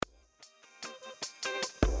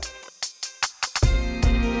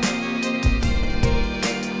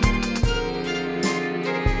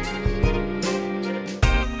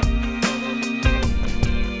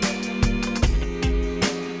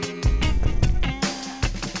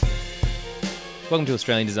Welcome to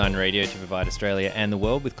Australian Design Radio, to provide Australia and the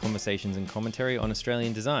world with conversations and commentary on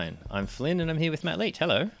Australian design. I'm Flynn and I'm here with Matt Leach.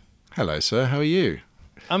 Hello. Hello, sir. How are you?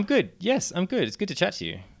 I'm good. Yes, I'm good. It's good to chat to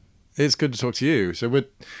you. It's good to talk to you. So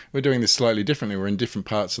we're doing this slightly differently. We're in different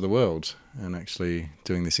parts of the world and actually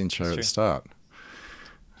doing this intro at the start.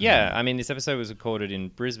 Yeah, I mean, this episode was recorded in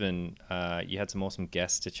Brisbane. You had some awesome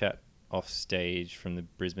guests to chat off stage from the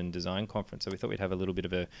Brisbane Design Conference, so we thought we'd have a little bit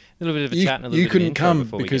of a chat and a little bit of an intro. You couldn't come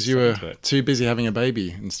because you were too busy having a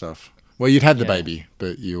baby and stuff. Well, you'd had the baby,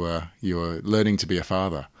 but you were learning to be a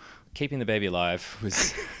father. Keeping the baby alive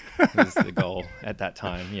was the goal at that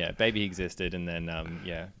time. Yeah, baby existed, and then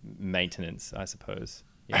maintenance, I suppose.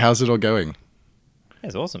 Yeah. How's it all going?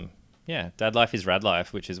 It's awesome. Yeah, dad life is rad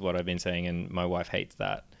life, which is what I've been saying, and my wife hates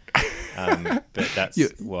that. But that's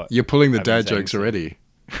what you're pulling the dad jokes already.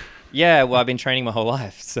 Yeah, well, I've been training my whole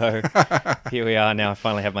life, so here we are now. I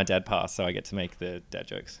finally have my dad pass, so I get to make the dad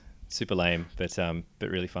jokes. Super lame, but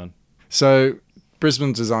really fun. So,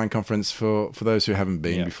 Brisbane Design Conference, for those who haven't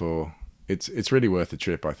been before, it's really worth the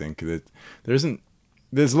trip. I think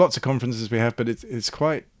there's lots of conferences we have, but it's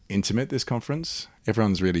quite intimate. This conference,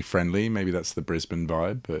 everyone's really friendly. Maybe that's the Brisbane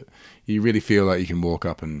vibe, but you really feel like you can walk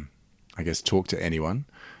up and, I guess, talk to anyone.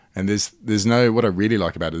 And there's no, what I really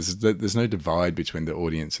like about it is that there's no divide between the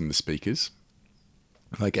audience and the speakers.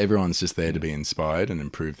 Like, everyone's just there to be inspired and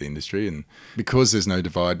improve the industry. And because there's no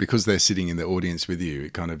divide, because they're sitting in the audience with you,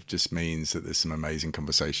 it kind of just means that there's some amazing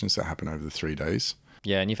conversations that happen over the 3 days.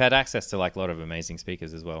 Yeah, and you've had access to like a lot of amazing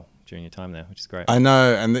speakers as well during your time there, which is great. I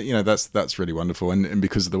know, and that's really wonderful. And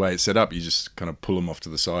because of the way it's set up, you just kind of pull them off to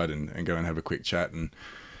the side and go and have a quick chat. And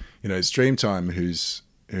it's Dreamtime, who's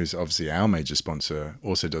obviously our major sponsor,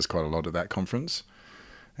 also does quite a lot at that conference.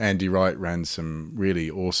 Andy Wright ran some really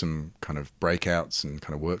awesome kind of breakouts and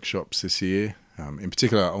kind of workshops this year. In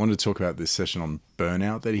particular, I wanted to talk about this session on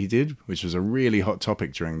burnout that he did, which was a really hot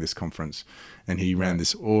topic during this conference. And he ran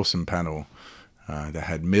this awesome panel that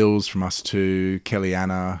had Mills from Us2,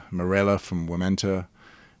 Kellyanna, Morella from Womenta.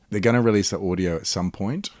 They're going to release the audio at some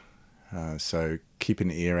point. So keep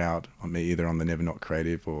an ear out on me, either on the Never Not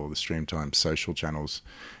Creative or the Streamtime social channels.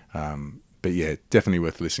 But yeah, definitely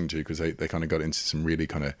worth listening to, because they kind of got into some really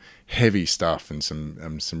kind of heavy stuff and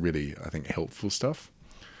some really, I think, helpful stuff.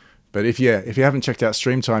 But if you haven't checked out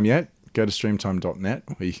Streamtime yet, go to streamtime.net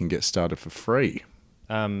where you can get started for free.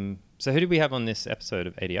 So who did we have on this episode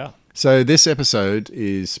of ADR? So this episode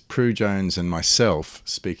is Prue Jones and myself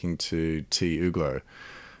speaking to T. Uglo,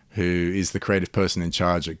 who is the creative person in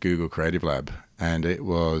charge at Google Creative Lab. And it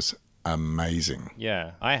was amazing.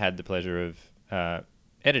 Yeah, I had the pleasure of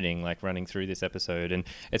editing, like running through this episode. And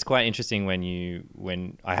it's quite interesting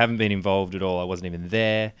when I haven't been involved at all. I wasn't even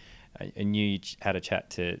there. I knew you had a chat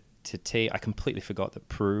to T. I completely forgot that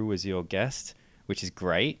Prue was your guest, which is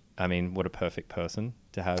great. I mean, what a perfect person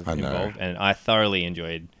to have involved. And I thoroughly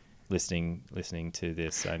enjoyed listening to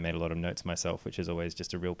this. I made a lot of notes myself, which is always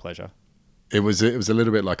just a real pleasure. It was a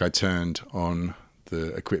little bit like I turned on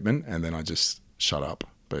the equipment and then I just shut up,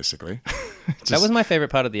 basically. That was my favorite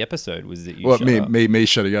part of the episode, was that you shut up. Me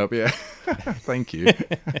shutting up, yeah. Thank you.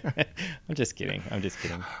 I'm just kidding.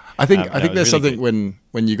 I think there's really something good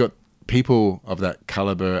when you got people of that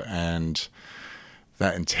caliber and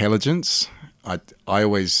that intelligence. I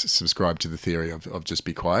always subscribe to the theory of just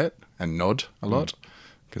be quiet and nod a lot,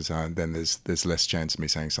 because then there's less chance of me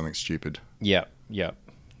saying something stupid. Yeah.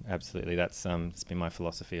 Absolutely. That's it's been my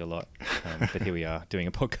philosophy a lot. But here we are doing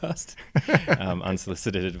a podcast,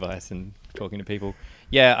 unsolicited advice and talking to people.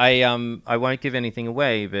 Yeah, I won't give anything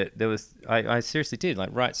away, but I seriously did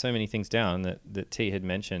write so many things down that T had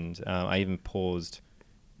mentioned. I even paused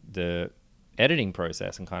the editing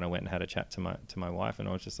process and kind of went and had a chat to my wife, and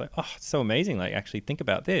I was just like, oh, it's so amazing, actually think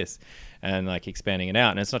about this, and expanding it out.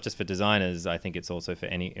 And it's not just for designers. I think it's also for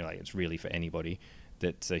it's really for anybody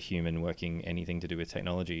that's a human working anything to do with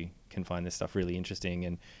technology can find this stuff really interesting.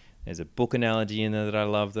 And there's a book analogy in there that I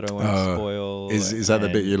love that I won't spoil. Is that the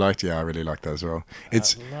bit you liked? Yeah, I really liked that as well.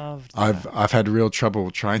 I've had real trouble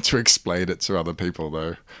trying to explain it to other people,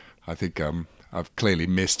 though. I think I've clearly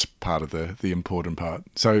missed part of the important part.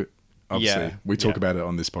 So obviously we talk about it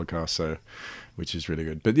on this podcast, which is really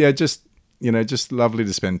good. But yeah, just lovely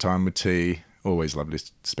to spend time with T. Always lovely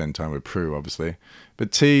to spend time with Prue, obviously.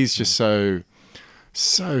 But T's just so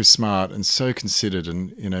smart and so considered,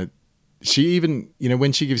 and she even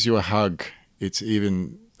when she gives you a hug, it's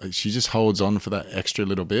even she just holds on for that extra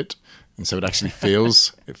little bit, and so it actually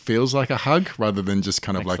feels like a hug rather than just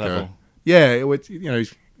kind of Next like level.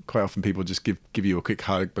 Quite often people just give you a quick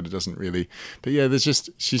hug, but it doesn't really. But yeah,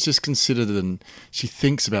 she's just considered, and she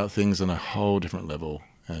thinks about things on a whole different level,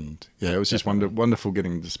 And yeah, it was just wonderful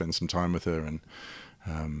getting to spend some time with her. And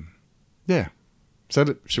yeah, so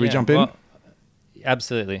should we jump in? Well,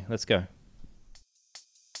 absolutely, let's go.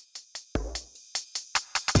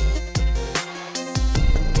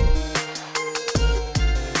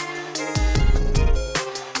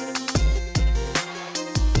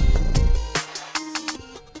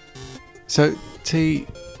 So, T,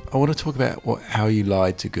 I want to talk about how you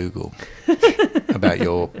lied to Google about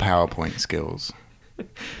your PowerPoint skills.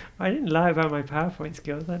 I didn't lie about my PowerPoint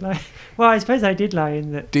skills. I suppose I did lie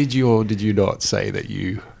in that. Did you or did you not say that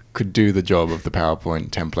you could do the job of the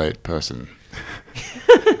PowerPoint template person?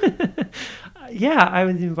 Yeah, I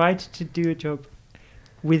was invited to do a job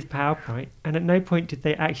with PowerPoint, and at no point did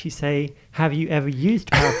they actually say, "Have you ever used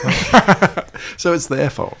PowerPoint?" So it's their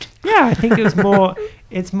fault. Yeah, I think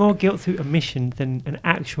it's more guilt through omission than an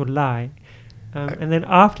actual lie. And then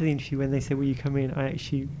after the interview, when they said, "Will you come in?" I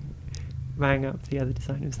actually rang up the other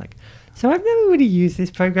designer and was like, "So I've never really used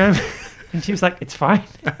this program." And she was like, "It's fine."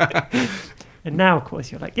 And now, of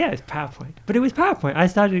course, you're like, "Yeah, it's PowerPoint." But it was PowerPoint. I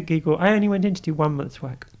started at Google. I only went in to do 1 month's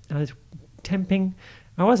work. I was temping.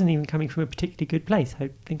 I wasn't even coming from a particularly good place. I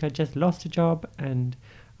think I just lost a job, and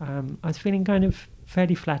I was feeling kind of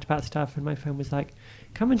fairly flat about stuff. And my friend was like,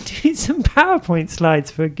 "Come and do some PowerPoint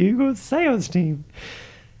slides for Google's sales team."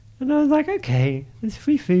 And I was like, "Okay, there's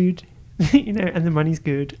free food, and the money's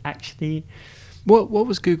good, actually." What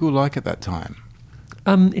was Google like at that time?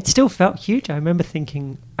 It still felt huge. I remember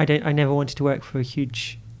thinking I never wanted to work for a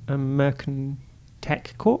huge American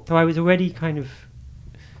tech corp. So I was already kind of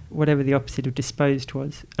whatever the opposite of disposed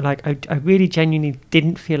was. Like I really genuinely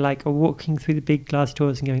didn't feel like walking through the big glass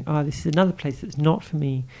doors and going, "Oh, this is another place that's not for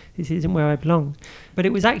me. This isn't where I belong." But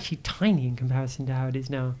it was actually tiny in comparison to how it is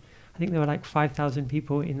now. I think there were like 5,000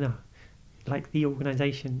 people in the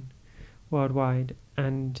organization worldwide,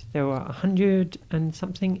 and there were 100 and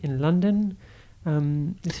something in London.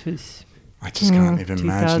 This was I just can't even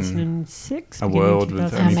imagine 2006, a world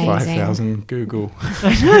with only Amazing. 5,000 Google.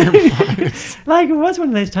 I know. Like, it was one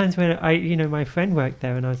of those times when my friend worked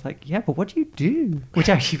there, and I was like, "Yeah, but what do you do?" Which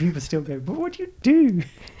actually people still go, "But what do you do?"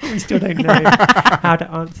 We still don't know how to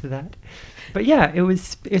answer that. But yeah, it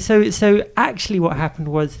was so actually what happened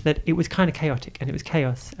was that it was kind of chaotic, and it was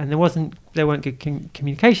chaos, and there weren't good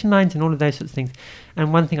communication lines and all of those sorts of things.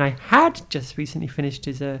 And one thing I had just recently finished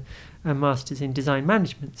is a master's in design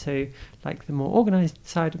management, so like the more organized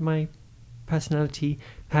side of my personality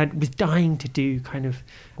was dying to do kind of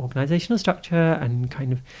organizational structure and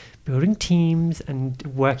kind of building teams and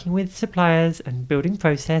working with suppliers and building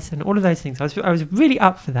process and all of those things. I was really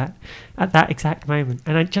up for that at that exact moment,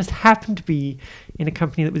 and I just happened to be in a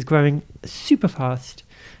company that was growing super fast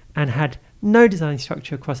and had no design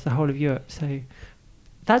structure across the whole of Europe. So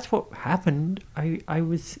that's what happened. I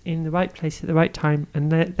was in the right place at the right time,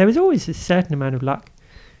 and there was always a certain amount of luck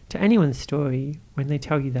to anyone's story when they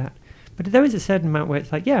tell you that. But there was a certain amount where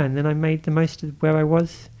it's like, yeah, and then I made the most of where I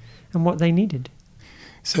was and what they needed.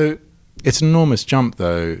 So it's an enormous jump,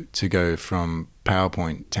 though, to go from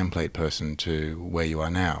PowerPoint template person to where you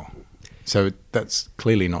are now. So that's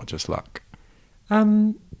clearly not just luck.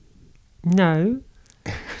 No.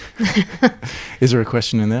 Is there a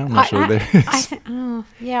question in there? I'm not sure there is.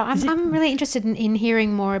 I'm really interested in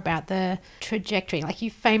hearing more about the trajectory. Like, you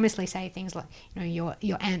famously say things like, your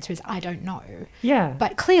answer is, "I don't know." Yeah.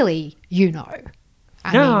 But clearly you know.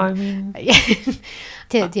 I mean yes,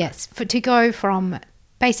 to go from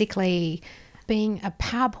basically being a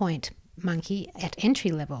PowerPoint monkey at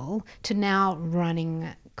entry level to now running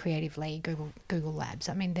creatively Google Labs.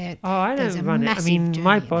 I mean, I there's don't a run it. I massive mean, journey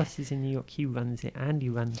my there. boss is in New York. He runs it. Andy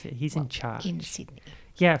runs it. He's in charge. In Sydney.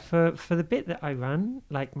 Yeah, for the bit that I run,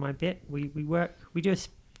 like my bit, we do a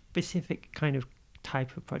specific kind of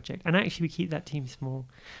type of project, and actually we keep that team small.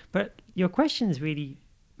 But your question is really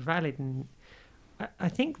valid, and I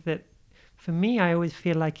think that for me, I always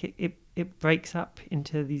feel like it breaks up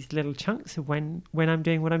into these little chunks of when I'm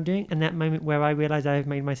doing what I'm doing, and that moment where I realize I have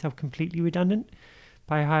made myself completely redundant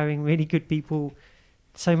by hiring really good people,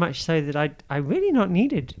 so much so that I really not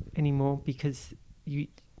needed anymore, because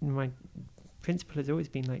my principle has always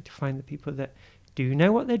been like to find the people that do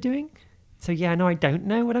know what they're doing. So yeah, I know I don't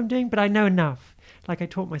know what I'm doing, but I know enough. Like, I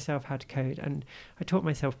taught myself how to code, and I taught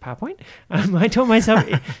myself PowerPoint. I taught myself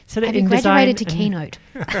so that Have you in graduated design to Keynote?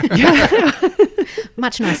 Yeah.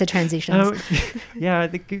 Much nicer transitions. Yeah,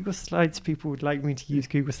 the Google Slides people would like me to use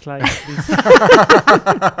Google Slides.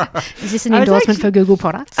 Is this an endorsement for Google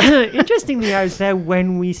products? Interestingly, I was there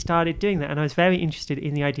when we started doing that, and I was very interested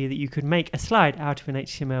in the idea that you could make a slide out of an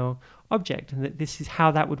HTML object, and that this is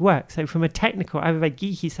how that would work. So from a technical, I have a very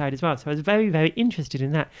geeky side as well, so I was very, very interested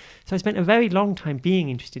in that. So I spent a very long time being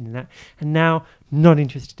interested in that, and now not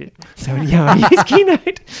interested in it. So yeah, I use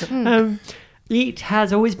Keynote. It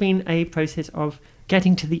has always been a process of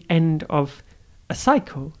getting to the end of a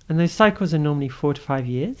cycle, and those cycles are normally 4 to 5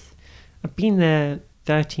 years. I've been there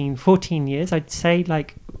 13, 14 years. I'd say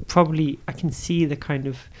like probably I can see the kind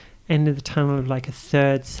of end of the tunnel of like a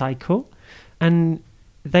third cycle, and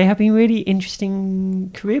they have been really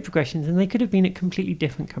interesting career progressions, and they could have been at completely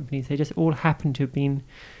different companies. They just all happen to have been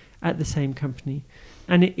at the same company.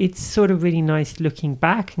 And it's sort of really nice looking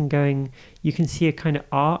back and going, you can see a kind of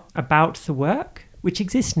art about the work, which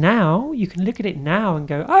exists now. You can look at it now and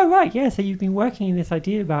go, oh, right, yeah, so you've been working in this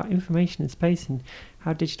idea about information and space and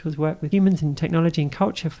how digitals work with humans and technology and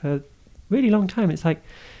culture for a really long time. It's like,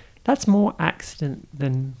 that's not more accident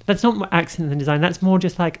than design. That's more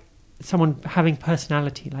just like someone having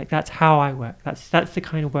personality. Like, that's how I work. That's the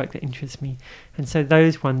kind of work that interests me. And so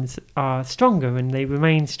those ones are stronger, and they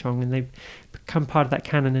remain strong, and they've become part of that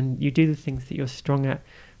canon, and you do the things that you're strong at,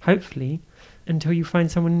 hopefully, until you find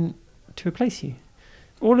someone to replace you.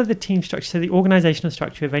 All of the team structure, so the organizational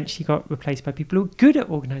structure eventually got replaced by people who were good at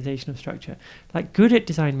organizational structure, like good at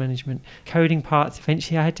design management, coding parts.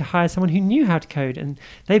 Eventually I had to hire someone who knew how to code, and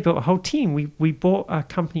they built a whole team. We bought a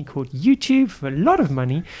company called YouTube for a lot of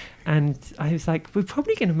money, and I was like, we're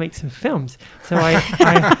probably going to make some films. So I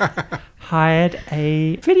hired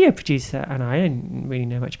a video producer, and I didn't really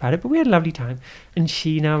know much about it, but we had a lovely time. And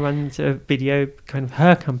she now runs a video, kind of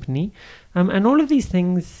her company. And all of these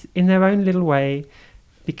things, in their own little way,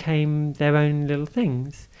 became their own little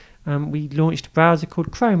things. We launched a browser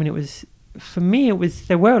called Chrome, and it was, for me,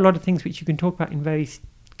 there were a lot of things which you can talk about in very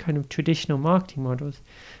kind of traditional marketing models,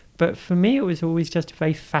 but for me it was always just a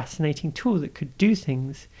very fascinating tool that could do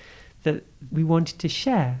things that we wanted to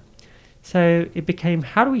share. So it became,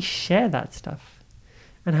 how do we share that stuff?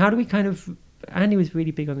 And how do we kind of, Andy was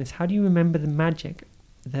really big on this, how do you remember the magic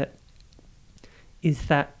that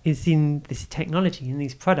is in this technology, in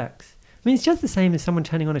these products? I mean, it's just the same as someone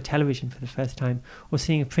turning on a television for the first time, or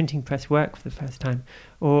seeing a printing press work for the first time,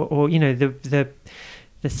 or you know,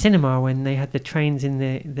 the cinema when they had the trains in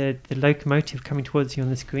the locomotive coming towards you on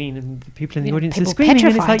the screen, and the people in the audience are screaming,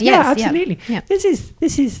 and it's like, yeah, absolutely. Yep.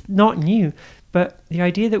 This is not new, but the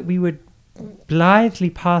idea that we would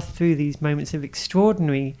blithely pass through these moments of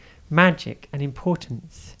extraordinary magic and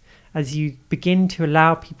importance as you begin to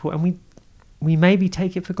allow people, and we maybe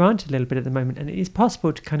take it for granted a little bit at the moment, and it is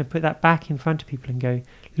possible to kind of put that back in front of people and go,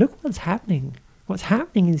 look what's happening. What's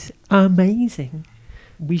happening is amazing.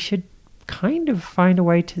 We should kind of find a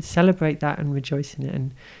way to celebrate that and rejoice in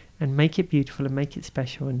it, and make it beautiful and make it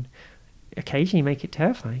special, and occasionally make it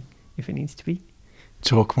terrifying if it needs to be.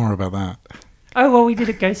 Talk more about that. Oh, well, we did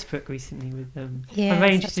a ghost book recently with them. Yes, I'm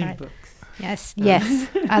very interested in right. books. Yes.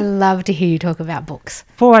 I love to hear you talk about books.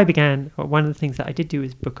 Before I began, one of the things that I did do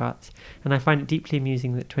was book arts, and I find it deeply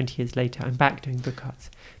amusing that 20 years later I'm back doing book arts,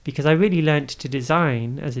 because I really learnt to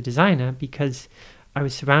design as a designer because I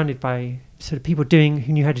was surrounded by sort of people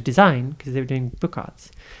who knew how to design because they were doing book arts,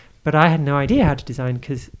 but I had no idea how to design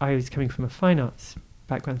because I was coming from a fine arts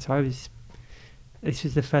background. So this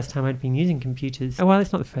was the first time I'd been using computers. Oh, well,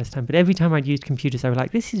 it's not the first time, but every time I'd used computers, I was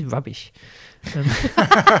like, this is rubbish.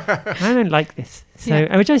 I don't like this. So,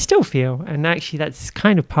 which I still feel. And actually, that's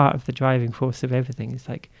kind of part of the driving force of everything. It's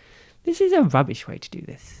like, this is a rubbish way to do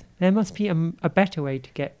this. There must be a better way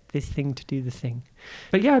to get this thing to do the thing.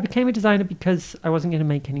 But yeah, I became a designer because I wasn't going to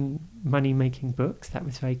make any money making books. That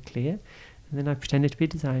was very clear. And then I pretended to be a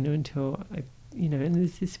designer until and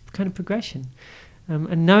there's this kind of progression.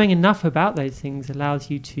 And knowing enough about those things allows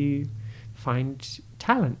you to find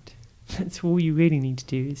talent. That's all you really need to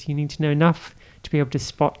do, is you need to know enough to be able to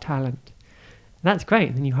spot talent. And that's great.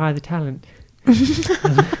 And then you hire the talent and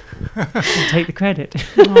take the credit.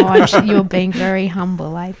 You're being very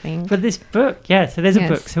humble, I think. But this book, so there's a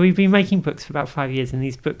book. So we've been making books for about 5 years, and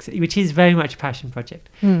these books, which is very much a passion project,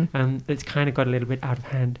 that's kind of got a little bit out of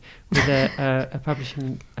hand with a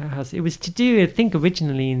publishing house. It was to do, I think,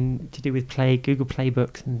 originally to do with Google Play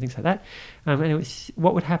books and things like that. And it was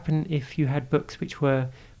what would happen if you had books which were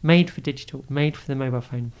made for digital, made for the mobile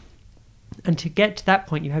phone. And to get to that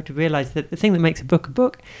point, you have to realize that the thing that makes a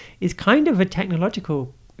book is kind of a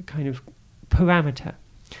technological kind of parameter.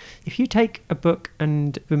 If you take a book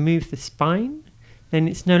and remove the spine, then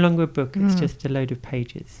it's no longer a book, it's just a load of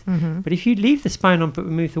pages. But if you leave the spine on but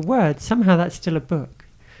remove the words, somehow that's still a book.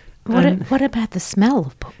 What about the smell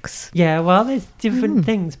of books? Yeah, well, there's different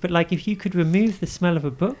things, but like if you could remove the smell of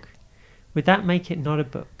a book, would that make it not a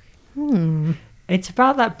book? It's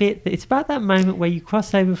about that bit, it's about that moment where you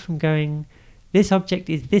cross over from going, this object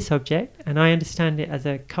is this object, and I understand it as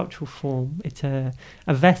a cultural form. It's a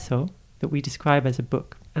vessel that we describe as a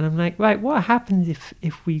book. And I'm like, right, what happens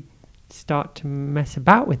if we start to mess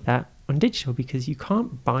about with that on digital? Because you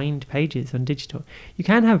can't bind pages on digital. You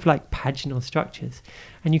can have like paginal structures,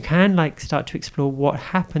 and you can like start to explore what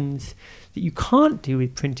happens that you can't do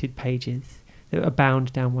with printed pages that are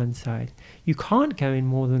bound down one side. You can't go in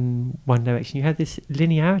more than one direction. You have this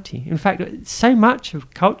linearity. In fact, so much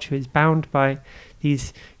of culture is bound by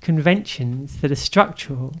these conventions that are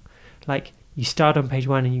structural, like you start on page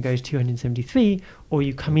 1 and you go to 273, or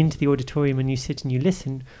you come into the auditorium and you sit and you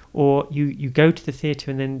listen, or you go to the theatre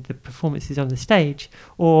and then the performance is on the stage,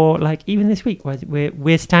 or like even this week where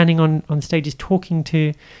we're standing on stages talking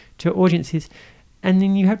to audiences, and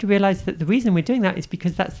then you have to realise that the reason we're doing that is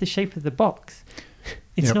because that's the shape of the box.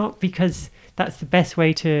 It's not because that's the best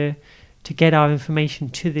way to get our information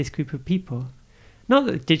to this group of people. Not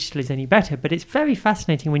that digital is any better, but it's very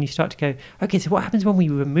fascinating when you start to go, okay, so what happens when we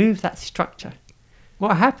remove that structure?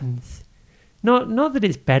 What happens? Not that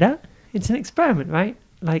it's better, it's an experiment, right?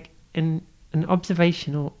 Like an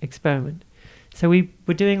observational experiment. So we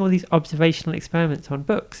were doing all these observational experiments on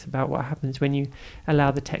books about what happens when you allow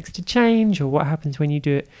the text to change, or what happens when you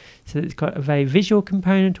do it so that it's got a very visual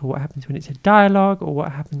component, or what happens when it's a dialogue, or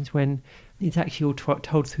what happens when it's actually all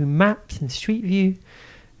told through maps and Street View.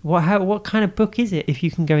 What kind of book is it if you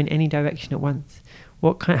can go in any direction at once?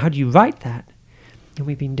 How do you write that? And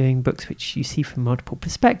we've been doing books which you see from multiple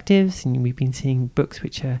perspectives, and we've been seeing books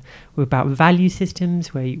which were about value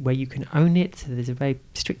systems where you can own it. So there's a very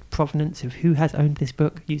strict provenance of who has owned this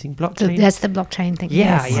book using blockchain. So that's the blockchain thing.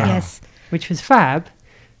 Yeah, yes, yes. Which was fab.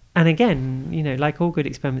 And again, like all good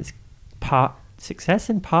experiments, part success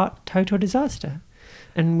and part total disaster.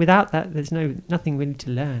 And without that, there's nothing really to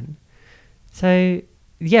learn. So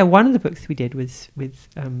yeah, one of the books we did was with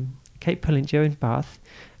Kate Pullinger in Bath,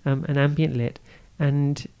 and Ambient Lit,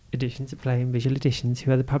 and Editions at Play and Visual Editions,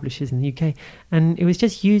 who are the publishers in the UK. And it was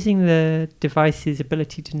just using the device's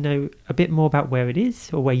ability to know a bit more about where it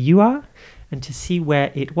is or where you are, and to see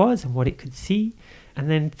where it was and what it could see,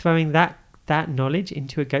 and then throwing that knowledge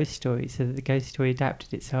into a ghost story so that the ghost story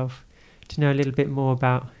adapted itself to know a little bit more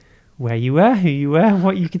about where you were, who you were, and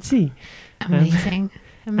what you could see. Amazing.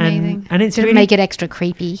 Amazing. And it's to really, make it extra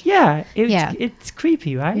creepy. Yeah, it's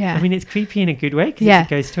creepy, right? Yeah. I mean, it's creepy in a good way because it's a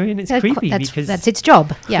ghost story, and it's creepy because that's its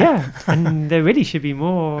job. Yeah. And there really should be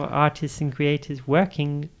more artists and creators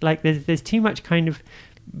working. Like there's too much kind of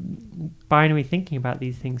binary thinking about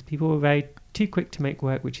these things. People are too quick to make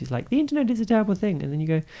work which is like, the internet is a terrible thing, and then you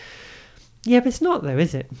go, yeah, but it's not though,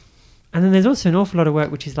 is it? And then there's also an awful lot of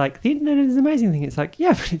work which is like, the internet is an amazing thing. It's like,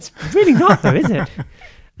 yeah, but it's really not though, is it?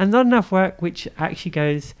 And not enough work which actually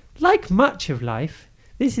goes, like much of life,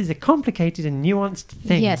 this is a complicated and nuanced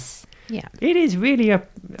thing. Yes. Yeah. It is really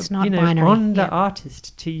it's not binary. On the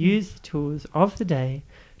artist to use the tools of the day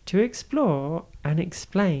to explore and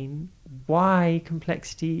explain why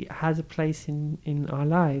complexity has a place in our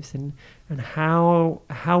lives, and how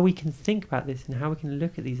we can think about this and how we can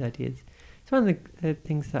look at these ideas. It's one of the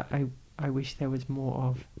things that I wish there was more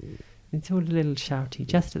of. It's all a little shouty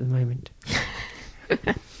just at the moment.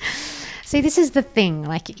 See, this is the thing.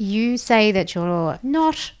 Like, you say that you're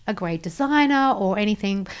not a great designer or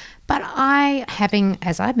anything, but I, having,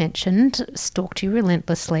 as I mentioned, stalked you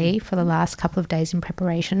relentlessly for the last couple of days in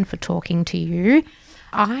preparation for talking to you,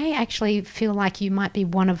 I actually feel like you might be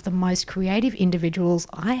one of the most creative individuals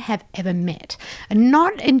I have ever met. And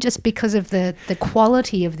not in just because of the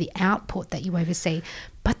quality of the output that you oversee,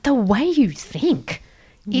 but the way you think.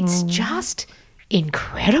 It's just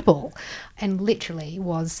incredible. And literally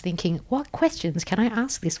was thinking, what questions can I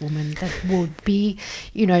ask this woman that would be,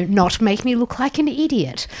 not make me look like an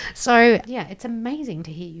idiot? So, yeah, it's amazing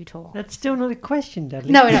to hear you talk. That's still not a question,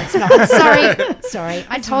 Dudley. No, it's not. Sorry.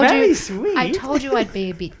 I told you. Sweet. I told you I'd be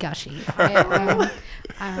a bit gushy. I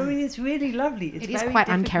mean, it's really lovely. It is quite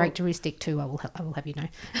uncharacteristic too. I will have you know.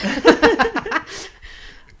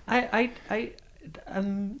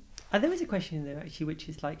 There was a question in there actually, which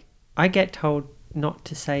is like, I get told not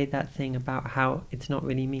to say that thing about how it's not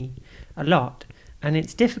really me a lot, And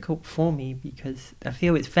it's difficult for me because I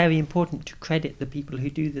feel it's very important to credit the people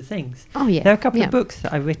who do the things. Oh, yeah. There are a couple Yeah. of books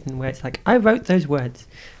that I've written where it's like, I wrote those words.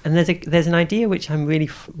 And there's an idea which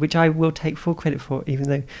which I will take full credit for, even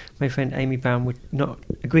though my friend Amy Brown would not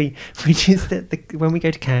agree, which is that when we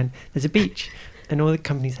go to Cannes, there's a beach, and all the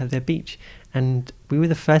companies have their beach. And we were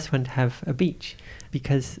the first one to have a beach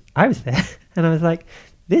because I was there, and I was like,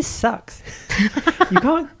 this sucks. You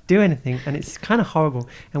can't do anything, and it's kind of horrible.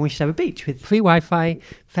 And we should have a beach with free Wi-Fi,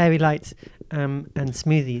 fairy lights, and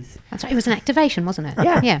smoothies. That's right. It was an activation, wasn't it?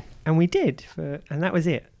 Yeah. Yeah. And we did, and that was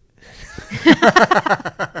it.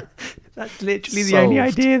 That's literally the Solved. only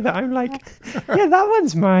idea that I'm like, yeah, that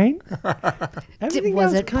one's mine. Everything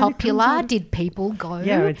Was else it kind of comes popular? out of- Did people go?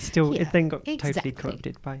 Yeah, it then got exactly. totally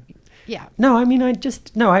corrupted by. Yeah. No, I mean,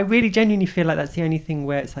 I really genuinely feel like that's the only thing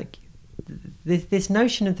where it's like this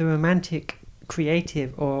notion of the romantic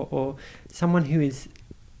creative or someone who is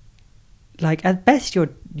like, at best you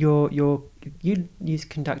use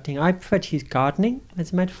conducting. I prefer to use gardening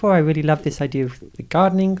as a metaphor. I really love this idea of the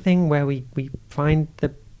gardening thing where we find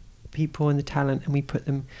the people and the talent and we put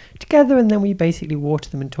them together, and then we basically water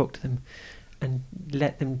them and talk to them and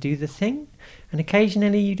let them do the thing. And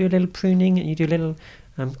occasionally you do a little pruning and you do a little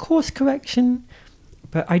course correction,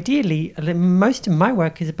 but ideally most of my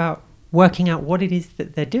work is about working out what it is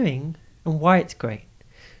that they're doing and why it's great,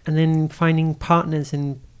 and then finding partners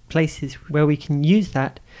and places where we can use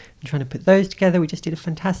that and trying to put those together. We just did a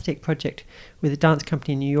fantastic project with a dance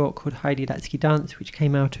company in New York called Heidi Latsky Dance, which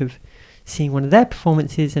came out of seeing one of their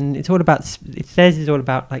performances, and theirs is all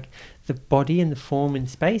about like the body and the form in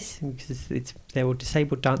space, because they're all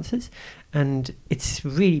disabled dancers, and it's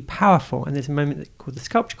really powerful. And there's a moment called the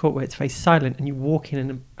sculpture court where it's very silent and you walk in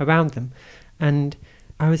and around them, and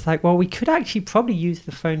I was like, well, we could actually probably use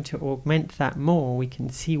the phone to augment that more. We can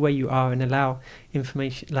see where you are and allow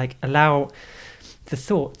information, like allow the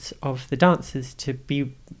thoughts of the dancers to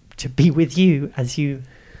be with you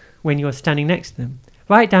when you're standing next to them.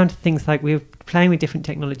 Right down to things like we're playing with different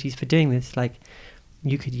technologies for doing this. Like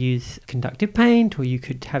you could use conductive paint, or you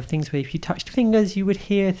could have things where if you touched fingers, you would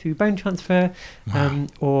hear through bone transfer. Wow.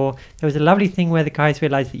 Or there was a lovely thing where the guys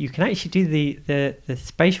realized that you can actually do the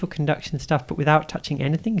spatial conduction stuff, but without touching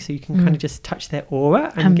anything. So you can kind of just touch their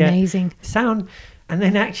aura and Amazing. get sound. And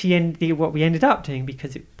then actually what we ended up doing,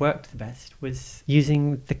 because it worked the best, was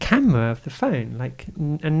using the camera of the phone,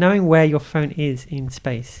 and knowing where your phone is in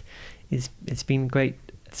space. It's been a great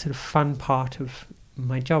sort of fun part of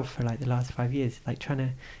my job for like the last 5 years, like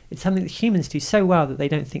it's something that humans do so well that they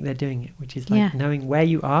don't think they're doing it, which is like knowing where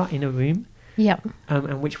you are in a room, Yep.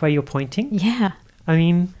 and which way you're pointing. Yeah. I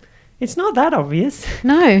mean, it's not that obvious.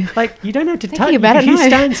 No. Like you don't have to Thinking touch. about If it, you no.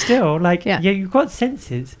 stand still, like Yeah. you've got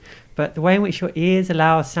senses, but the way in which your ears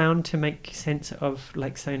allow sound to make sense of,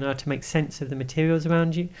 like sonar, to make sense of the materials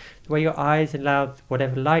around you, the way your eyes allow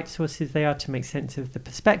whatever light sources they are to make sense of the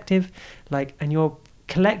perspective, and you're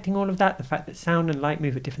collecting all of that, the fact that sound and light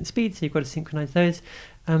move at different speeds, so you've got to synchronize those.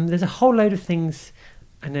 There's a whole load of things.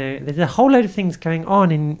 I know there's a whole load of things going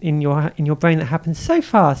on in your brain that happens so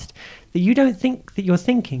fast that you don't think that you're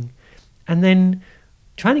thinking, and then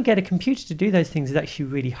trying to get a computer to do those things is actually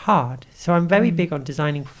really hard. So I'm very big on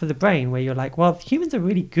designing for the brain, where you're like, well, humans are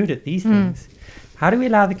really good at these things. How do we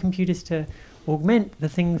allow the computers to augment the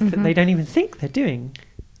things that they don't even think they're doing?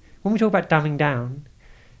 When we talk about dumbing down,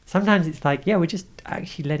 sometimes it's like, yeah, we're just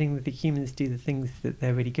actually letting the humans do the things that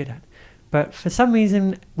they're really good at. But for some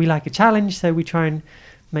reason, we like a challenge, so we try and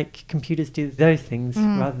make computers do those things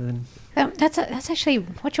rather than... That's actually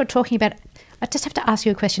what you're talking about. I just have to ask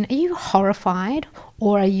you a question. Are you horrified,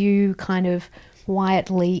 or are you kind of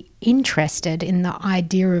quietly interested in the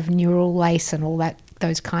idea of neural lace and all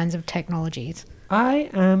those kinds of technologies? I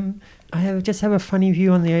just have a funny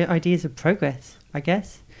view on the ideas of progress, I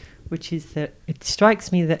guess, which is that it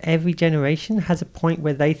strikes me that every generation has a point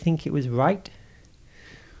where they think it was right,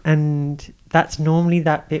 and that's normally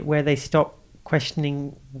that bit where they stop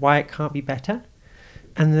questioning why it can't be better,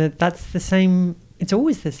 and that's the same. It's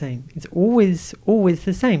always the same. It's always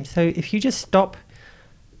the same. So if you stop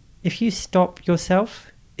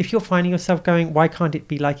yourself, if you're finding yourself going, why can't it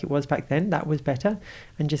be like it was back then? That was better.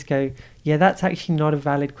 And just go, yeah, that's actually not a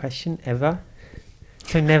valid question ever.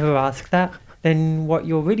 So never ask that. Then what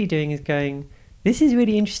you're really doing is going, this is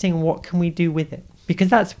really interesting. What can we do with it? Because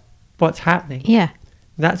that's what's happening. Yeah.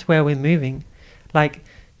 That's where we're moving. Like,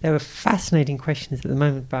 there are fascinating questions at the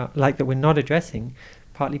moment about, like, that we're not addressing,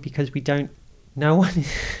 partly because no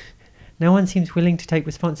one seems willing to take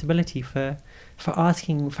responsibility for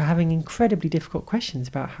having incredibly difficult questions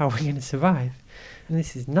about how we're going to survive. And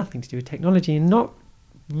this is nothing to do with technology, and not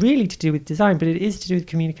really to do with design, but it is to do with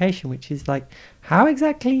communication, which is like, how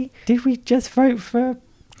exactly did we just vote for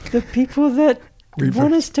the people that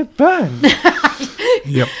want us to burn?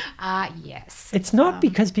 Yep. Yes. It's not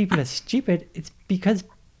because people are stupid. It's because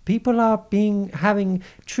people are having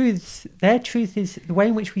truths. Their truth is the way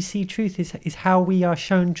in which we see truth is how we are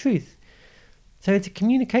shown truth. So it's a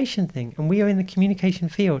communication thing, and we are in the communication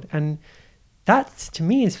field, and that to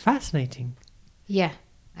me is fascinating. Yeah.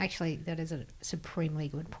 Actually, that is a supremely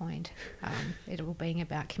good point. It all being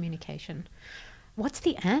about communication. What's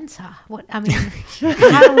the answer? What I mean,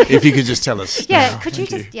 how do we, If you could just tell us. yeah, now. could you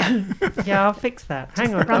Thank just yeah Yeah, I'll fix that.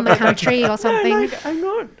 Hang on. run the country or something?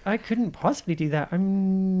 I couldn't possibly do that.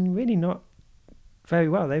 I'm really not very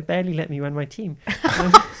well. They barely let me run my team.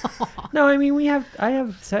 No, I mean, I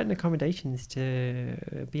have certain accommodations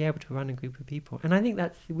to be able to run a group of people. And I think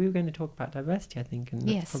we were going to talk about diversity, I think, and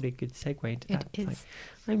that's Yes. probably a good segue into It that. It's is.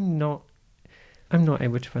 like, I'm not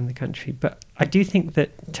able to run the country, but I do think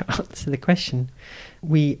that to answer the question,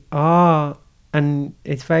 we are, and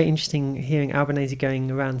it's very interesting hearing Albanese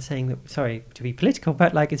going around saying that, sorry to be political,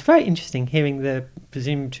 but like it's very interesting hearing the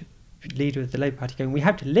presumed leader of the Labour Party going, we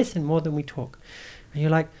have to listen more than we talk. And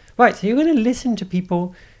you're like, right, so you're going to listen to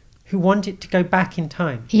people who want it to go back in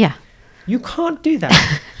time. Yeah. You can't do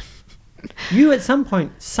that. You, at some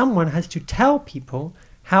point, someone has to tell people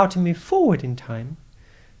how to move forward in time.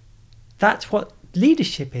 That's what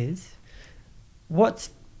leadership is.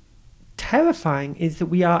 What's terrifying is that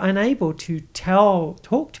we are unable to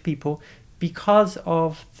talk to people because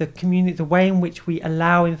of the community, the way in which we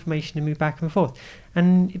allow information to move back and forth.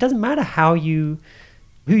 And it doesn't matter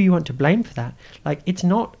who you want to blame for that. Like, it's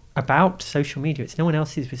not about social media. It's no one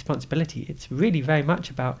else's responsibility. It's really very much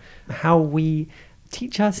about how we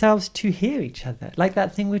teach ourselves to hear each other. Like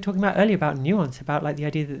that thing we were talking about earlier about nuance, about like the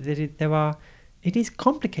idea that it is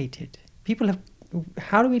complicated.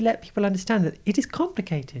 How do we let people understand that it is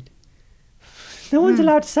complicated? No one's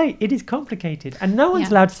allowed to say it is complicated, and no one's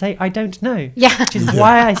allowed to say I don't know. Yeah. Which is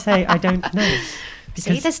why I say I don't know.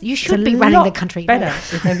 See, you it's should a be running the lot country. better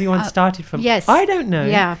if everyone started from yes. I don't know.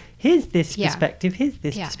 Yeah. Here's this Yeah. perspective. Here's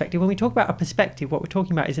this Yeah. perspective. When we talk about a perspective, what we're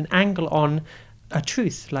talking about is an angle on a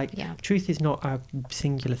truth. Like truth is not a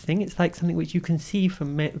singular thing. It's like something which you can see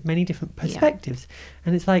from many different perspectives.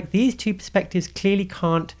 And it's like these two perspectives clearly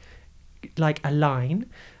can't like align,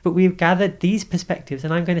 but we've gathered these perspectives,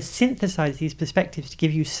 and I'm going to synthesize these perspectives to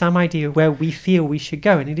give you some idea of where we feel we should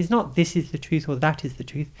go. And it is not this is the truth or that is the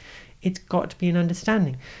truth. It's got to be an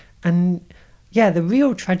understanding. And yeah, the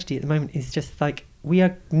real tragedy at the moment is just like we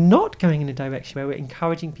are not going in a direction where we're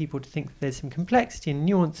encouraging people to think that there's some complexity and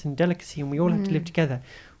nuance and delicacy and we all have to live together.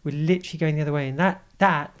 We're literally going the other way, and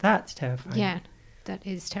that's terrifying. Yeah, that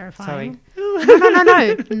is terrifying.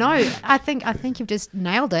 Sorry. No. I think you've just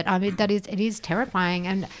nailed it. I mean, it is terrifying,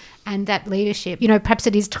 and that leadership. Perhaps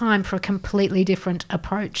it is time for a completely different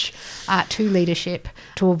approach to leadership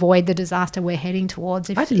to avoid the disaster we're heading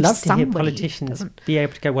towards. I'd love to hear politicians be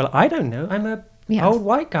able to go, well, I don't know. I'm a old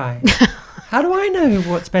white guy. How do I know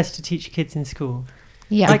what's best to teach kids in school?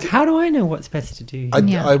 Yeah. Like, how do I know what's best to do?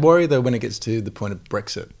 I worry, though, when it gets to the point of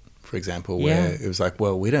Brexit, for example, where it was like,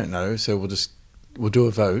 well, we don't know, so we'll do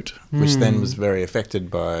a vote, which then was very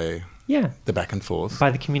affected by the back and forth.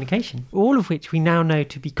 By the communication. All of which we now know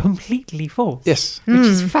to be completely false. Yes. Which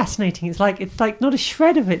is fascinating. It's like not a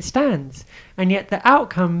shred of it stands, and yet the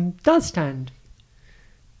outcome does stand.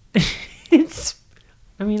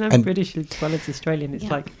 I'm British as well as Australian. It's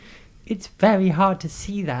like, it's very hard to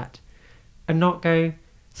see that and not go,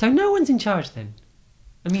 so no one's in charge then.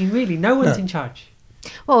 I mean, really, no one's in charge.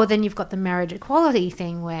 Well, then you've got the marriage equality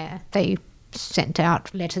thing where they sent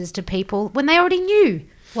out letters to people when they already knew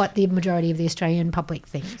what the majority of the Australian public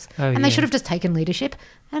thinks. They should have just taken leadership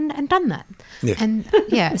and done that. Yeah.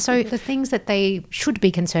 And so the things that they should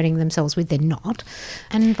be concerning themselves with, they're not,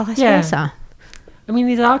 and vice versa. I mean,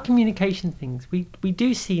 these are communication things. We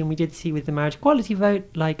do see, and we did see with the marriage equality vote,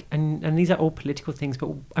 and these are all political things, but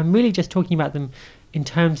I'm really just talking about them in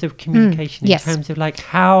terms of communication, in terms of like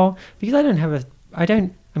how, because I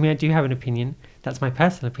do have an opinion. That's my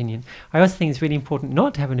personal opinion. I also think it's really important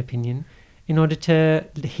not to have an opinion in order to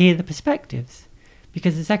hear the perspectives.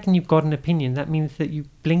 Because the second you've got an opinion, that means that you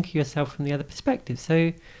blink yourself from the other perspective.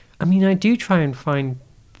 So, I mean, I do try and find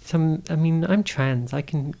I'm trans. I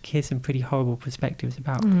can hear some pretty horrible perspectives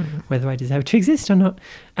about whether I deserve to exist or not.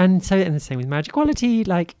 And the same with marriage equality.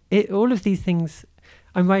 All of these things.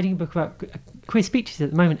 I'm writing a book about queer speeches at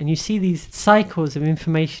the moment, and you see these cycles of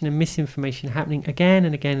information and misinformation happening again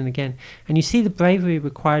and again and again. And you see the bravery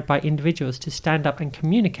required by individuals to stand up and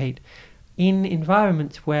communicate in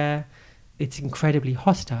environments where it's incredibly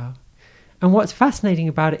hostile. And what's fascinating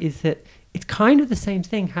about it is that it's kind of the same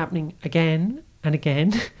thing happening again and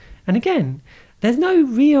again and again. There's no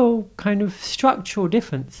real kind of structural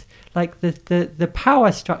difference. Like the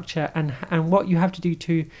power structure and what you have to do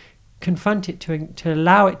to confront it, to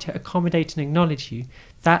allow it to accommodate and acknowledge you,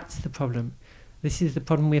 that's the problem. This is the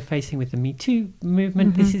problem we're facing with the Me Too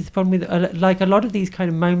movement. This is the problem with like a lot of these kind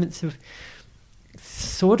of moments of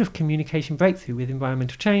sort of communication breakthrough with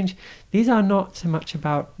environmental change. These are not so much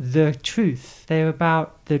about the truth. They're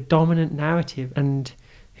about the dominant narrative and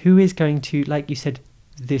who is going to, like you said,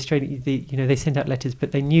 the Australian, they sent out letters,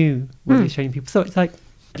 but they knew what the Australian people thought. It's like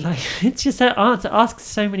it's just that answer asks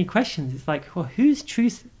so many questions. It's like, well, whose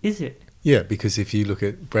truth is it? Yeah, because if you look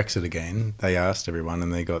at Brexit again, they asked everyone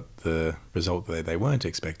and they got the result that they weren't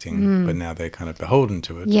expecting, but now they're kind of beholden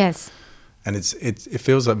to it. Yes. And it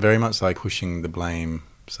feels like very much like pushing the blame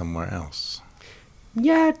somewhere else.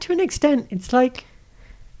 Yeah, to an extent. It's like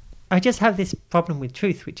I just have this problem with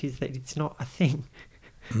truth, which is that it's not a thing.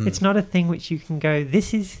 It's not a thing which you can go,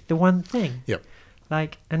 this is the one thing. Yep.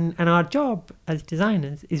 Like, and our job as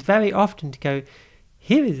designers is very often to go,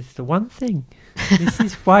 here is the one thing. This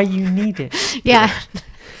is why you need it. Yeah.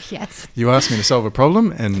 Yes. You asked me to solve a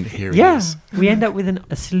problem, and here it is. We end up with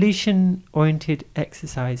a solution-oriented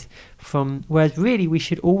exercise whereas really we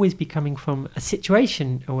should always be coming from a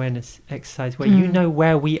situation awareness exercise where you know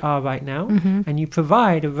where we are right now and you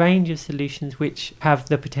provide a range of solutions which have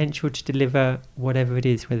the potential to deliver whatever it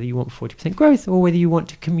is, whether you want 40% growth or whether you want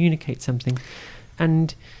to communicate something.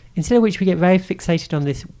 And instead of which we get very fixated on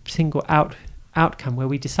this single outcome where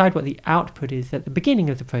we decide what the output is at the beginning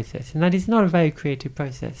of the process, and that is not a very creative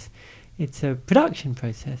process. It's a production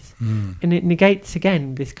process. And it negates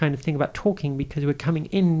again this kind of thing about talking because we're coming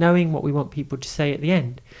in knowing what we want people to say at the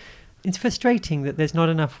end. It's frustrating that there's not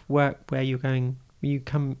enough work where you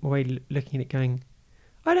come away looking at it going,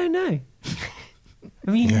 I don't know.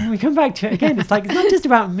 I mean, we come back to it again. It's like, it's not just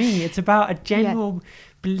about me, it's about a general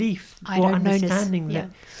belief or understanding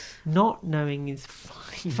that not knowing is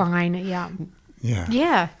fine. Fine, yeah. Yeah.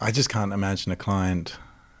 Yeah. I just can't imagine a client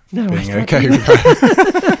No, being I okay with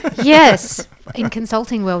that. Yes. In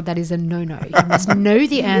consulting world, that is a no-no. You must know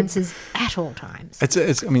the answers at all times.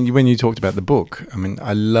 It's. I mean, when you talked about the book, I mean,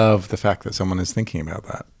 I love the fact that someone is thinking about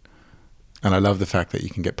that. And I love the fact that you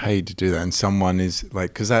can get paid to do that. And someone is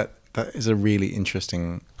like, because that is a really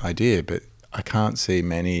interesting idea, but I can't see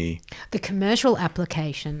many. The commercial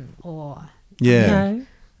application or... Yeah.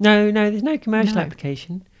 No, there's no commercial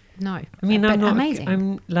application. No. I mean, but I'm not. amazing.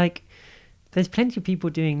 I'm like, there's plenty of people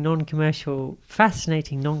doing non-commercial,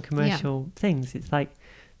 fascinating non-commercial things. It's like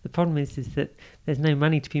the problem is that there's no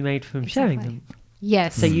money to be made from showing them.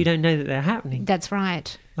 Yes. So you don't know that they're happening. That's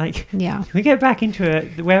right. Like, Yeah. we go back into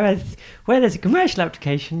it. Whereas where there's a commercial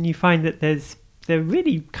application, you find that they're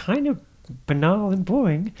really kind of banal and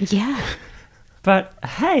boring. Yeah. But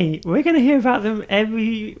hey, we're going to hear about them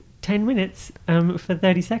every 10 minutes for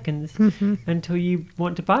 30 seconds until you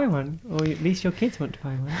want to buy one, or at least your kids want to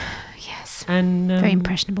buy one. Yes. And very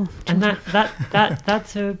impressionable. And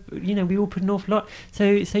that's a, we all put an awful lot.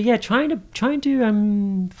 So yeah, trying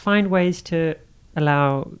to find ways to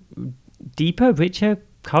allow deeper, richer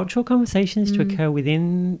cultural conversations to occur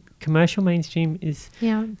within commercial mainstream is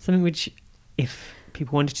something which, if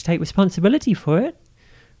people wanted to take responsibility for it,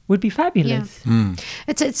 would be fabulous. Yeah.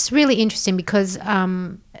 It's really interesting because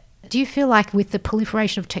do you feel like with the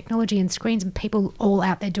proliferation of technology and screens and people all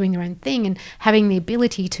out there doing their own thing and having the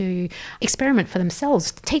ability to experiment for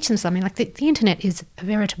themselves, teach them something, like the internet is a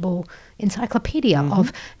veritable encyclopedia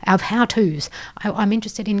of how-tos. I'm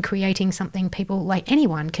interested in creating something people, like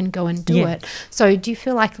anyone, can go and do it. So do you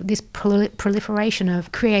feel like this proliferation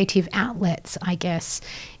of creative outlets, I guess,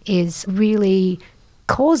 is really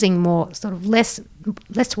causing more sort of less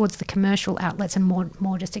towards the commercial outlets and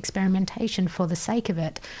more just experimentation for the sake of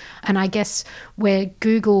it? And I guess where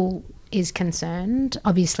Google is concerned,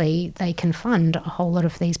 obviously they can fund a whole lot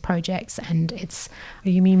of these projects, and it's...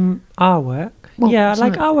 You mean our work? Well, yeah,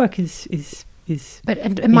 like our work is but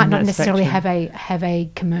it might not necessarily have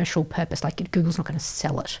a commercial purpose. Like Google's not going to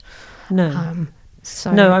sell it. No.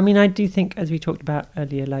 So no, I mean, I do think, as we talked about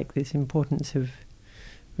earlier, like this importance of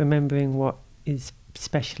remembering what is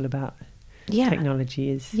special about technology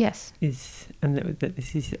is and that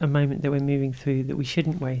this is a moment that we're moving through that we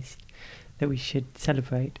shouldn't waste, that we should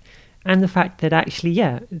celebrate. And the fact that actually,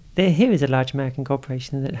 here is a large American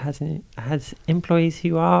corporation that has employees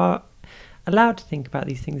who are allowed to think about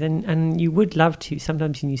these things, and you would love to.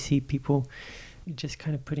 Sometimes when you see people just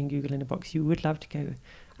kind of putting Google in a box, you would love to go,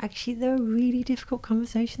 actually, there are really difficult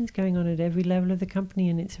conversations going on at every level of the company,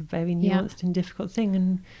 and it's a very nuanced and difficult thing.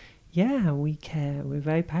 And yeah, we care. We're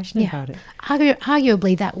very passionate about it.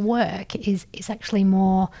 Arguably, that work is actually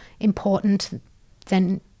more important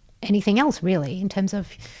than anything else, really, in terms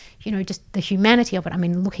of, just the humanity of it. I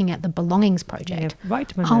mean, looking at the Belongings Project. Yeah, right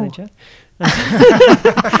to my manager.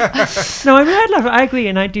 No, I agree,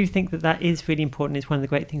 and I do think that is really important. It's one of the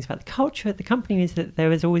great things about the culture at the company is that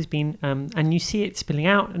there has always been, and you see it spilling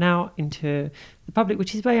out now into the public,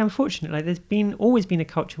 which is very unfortunate. Like, there's always been a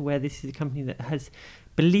culture where this is a company that has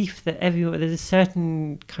belief that there's a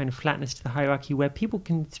certain kind of flatness to the hierarchy where people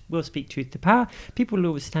will speak truth to power. People will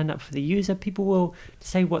always stand up for the user. People will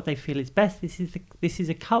say what they feel is best. This is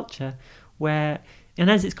a culture where,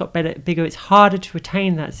 and as it's got bigger, it's harder to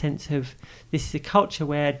retain that sense of this is a culture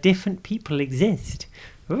where different people exist.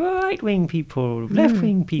 Right-wing people,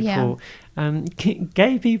 left-wing people,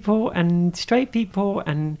 gay people and straight people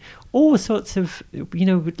and all sorts of,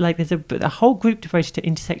 like there's a whole group devoted to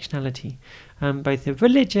intersectionality, both of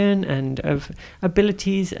religion and of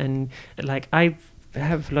abilities. And like I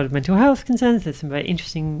have a lot of mental health concerns. There's some very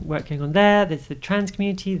interesting work going on there. There's the trans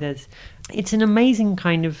community. It's an amazing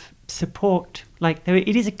kind of support. Like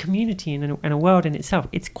it is a community and a world in itself.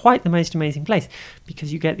 It's quite the most amazing place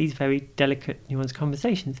because you get these very delicate, nuanced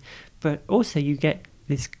conversations, but also you get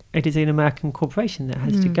this. It is an American corporation that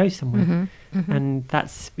has to go somewhere, and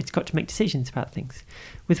it's got to make decisions about things.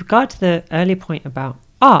 With regard to the earlier point about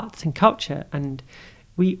arts and culture, and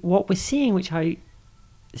what we're seeing, which I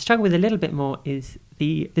struggle with a little bit more, is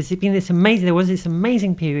there was this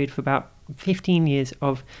amazing period for about 15 years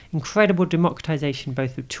of incredible democratization,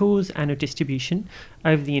 both of tools and of distribution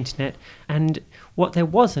over the internet. And what there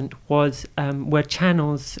wasn't were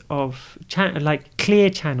channels like clear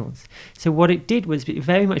channels. So what it did was it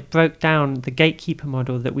very much broke down the gatekeeper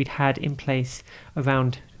model that we'd had in place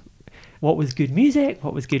around what was good music,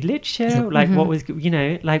 what was good literature, like what was,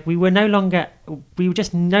 like we were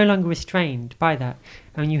just no longer restrained by that.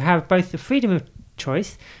 And you have both the freedom of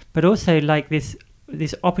choice, but also like this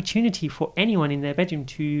opportunity for anyone in their bedroom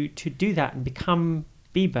to do that and become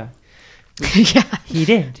Bieber. He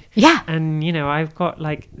did. Yeah. And, I've got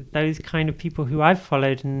like those kind of people who I've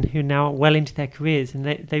followed and who now are well into their careers, and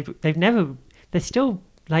they're still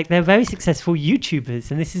like, they're very successful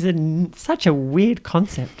YouTubers, and this is such a weird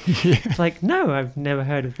concept. It's like, no, I've never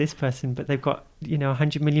heard of this person, but they've got,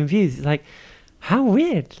 100 million views. It's like, how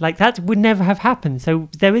weird. Like, that would never have happened. So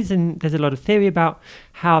there's a lot of theory about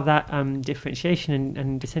how that differentiation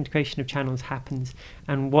and disintegration of channels happens,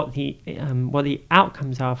 and what the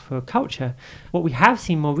outcomes are for culture. What we have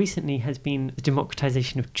seen more recently has been the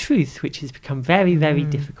democratization of truth, which has become very, very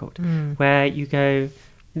difficult, where you go,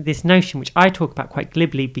 this notion, which I talk about quite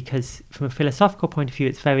glibly because from a philosophical point of view,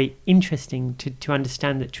 it's very interesting to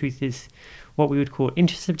understand that truth is what we would call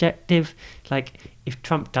intersubjective. Like, if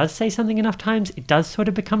Trump does say something enough times, it does sort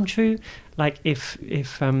of become true. Like, if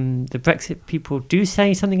the Brexit people do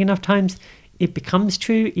say something enough times, it becomes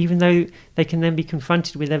true, even though they can then be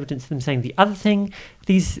confronted with evidence of them saying the other thing.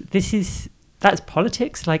 That's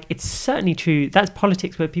politics. Like, it's certainly true. That's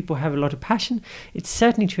politics where people have a lot of passion. It's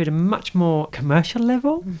certainly true at a much more commercial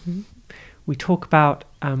level. We talk about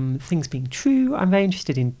things being true. I'm very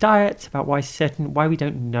interested in diets, about why we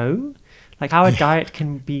don't know. Like, how a diet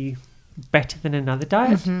can be better than another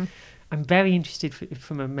diet. I'm very interested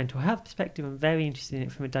from a mental health perspective. I'm very interested in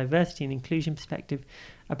it from a diversity and inclusion perspective,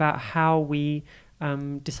 about how we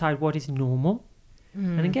decide what is normal.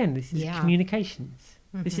 And again, this is communications.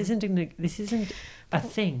 This isn't a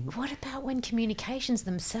thing. What about when communications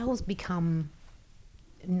themselves become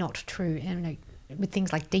not true, and with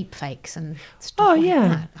things like deep fakes and stuff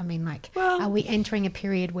that? I mean, are we entering a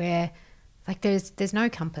period where, like, there's no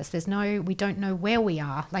compass, we don't know where we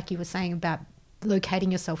are, like you were saying about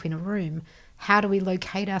locating yourself in a room. How do we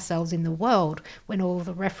locate ourselves in the world when all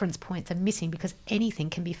the reference points are missing, because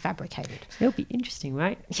anything can be fabricated? It'll be interesting,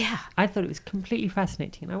 right? Yeah. I thought it was completely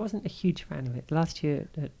fascinating, and I wasn't a huge fan of it. Last year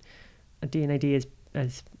at D&AD,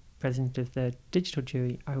 as president of the digital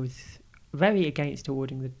jury, I was very against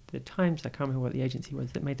awarding the Times. I can't remember what the agency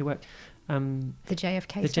was that made the work. The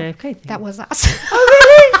JFK. The JFK thing. That was us. Oh,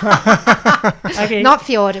 really? Okay. Not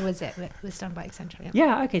Fjord. It was done by Accenture.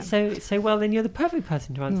 Yeah. Okay. So well, then you're the perfect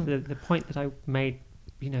person to answer the point that I made,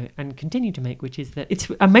 and continue to make, which is that it's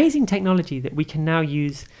amazing technology that we can now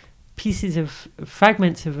use pieces of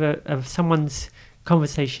fragments of someone's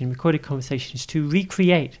conversation, recorded conversations, to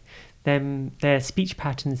recreate their speech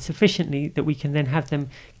patterns sufficiently that we can then have them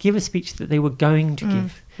give a speech that they were going to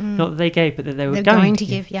give. Not that they gave, but that they were going to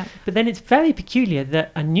give. Yeah. But then it's very peculiar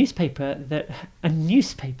that a newspaper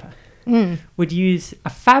would use a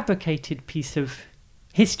fabricated piece of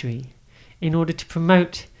history in order to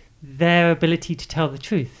promote their ability to tell the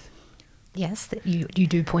truth. Yes, that you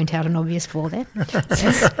do point out an obvious flaw there.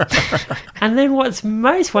 And then what's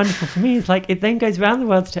most wonderful for me is like it then goes around the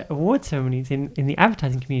world to award ceremonies in the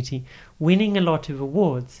advertising community, winning a lot of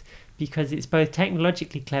awards because it's both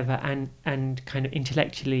technologically clever and kind of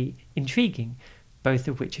intellectually intriguing, both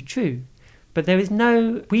of which are true. But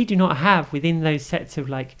we do not have within those sets of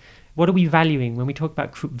like, what are we valuing when we talk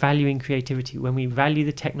about valuing creativity, when we value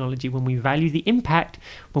the technology, when we value the impact,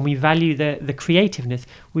 when we value the creativeness,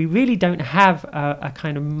 we really don't have a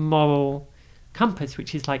kind of moral compass,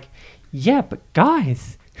 which is like, yeah, but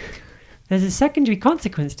guys, there's a secondary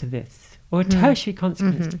consequence to this, or a tertiary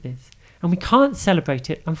consequence to this. And we can't celebrate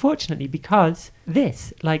it, unfortunately, because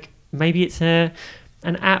maybe it's an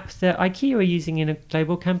app that IKEA are using in a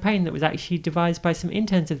global campaign that was actually devised by some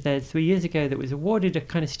interns of theirs 3 years ago that was awarded a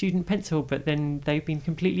kind of student pencil, but then they've been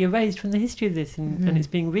completely erased from the history of this and it's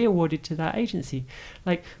being re-awarded to that agency.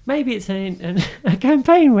 Like, maybe it's a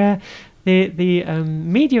campaign where the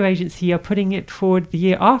media agency are putting it forward the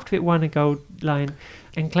year after it won a gold lion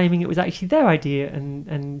and claiming it was actually their idea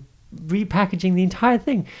and repackaging the entire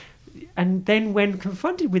thing. And then when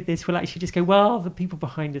confronted with this, we'll actually just go, well, the people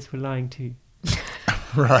behind us were lying too.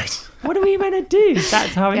 Right. What are we meant to do?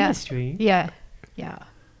 That's our industry. Yeah.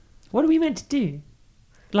 What are we meant to do?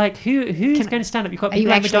 Like, who's going to stand up? You've got are you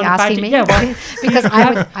like actually Madonna asking Badger. me? Yeah, well, because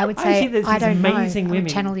I would say there's I these don't amazing know.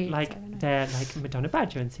 women, like they're like Madonna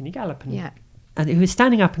Badger and Cindy Gallop, and who are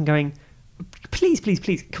standing up and going, please,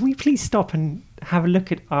 can we please stop and have a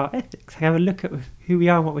look at our ethics, have a look at who we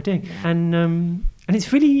are and what we're doing, and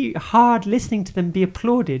it's really hard listening to them be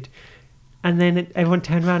applauded. And then everyone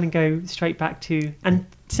turn around and go straight back to... And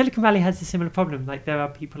Silicon Valley has a similar problem. Like, there are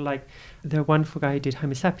people like the wonderful guy who did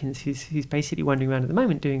Homo Sapiens, who's basically wandering around at the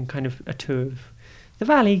moment doing kind of a tour of the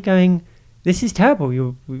valley going, this is terrible,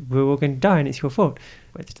 we're all going to die and it's your fault.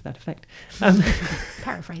 Words to that effect.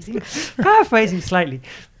 Paraphrasing slightly.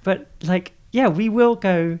 But, like, yeah, we will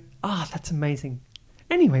go, that's amazing.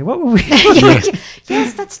 Anyway, what were we...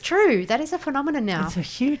 Yes, that's true. That is a phenomenon now. It's a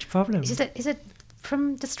huge problem. Is it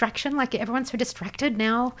from distraction? Like, everyone's so distracted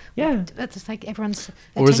now. Yeah, it's like everyone's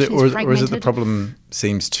or is it fragmented. the problem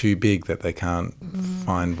seems too big that they can't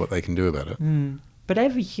find what they can do about it? But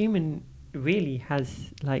every human really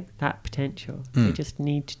has like that potential. They just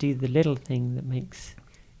need to do the little thing that makes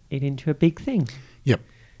it into a big thing. Yep.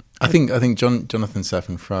 I think Jonathan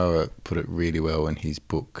Safran Foer put it really well in his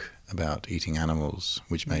book about eating animals,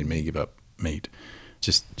 which made me give up meat,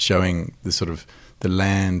 just showing the sort of the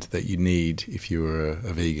land that you need if you were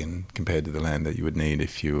a vegan compared to the land that you would need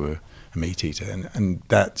if you were a meat eater. And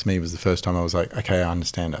that to me was the first time I was like, okay, I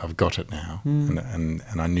understand it. I've got it now.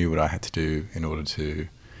 And I knew what I had to do in order to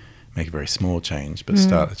make a very small change, but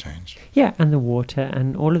start the change. Yeah, and the water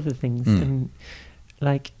and all of the things. And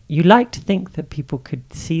like, you like to think that people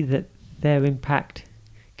could see that their impact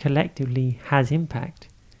collectively has impact.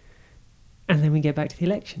 And then we get back to the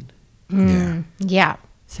election. Yeah.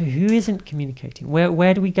 So who isn't communicating?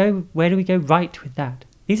 Where do we go? Where do we go right with that?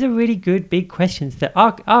 These are really good, big questions that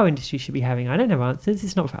our industry should be having. I don't have answers.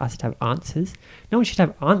 It's not for us to have answers. No one should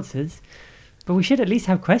have answers. But we should at least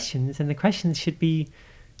have questions, and the questions should be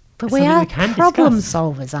But we are problem discuss.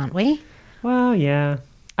 solvers, aren't we? Well, yeah.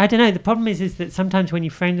 I don't know. The problem is that sometimes when you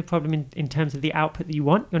frame the problem in terms of the output that you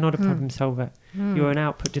want, you're not a problem solver. You're an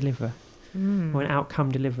output deliverer or an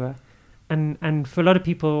outcome deliverer. And for a lot of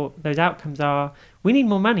people, those outcomes are, we need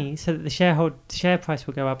more money so that the share price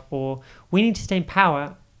will go up, or we need to stay in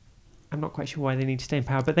power. I'm not quite sure why they need to stay in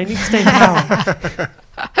power, but they need to stay in power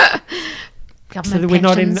so that we're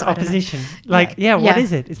not in opposition. Like, what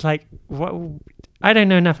is it? It's like, what? I don't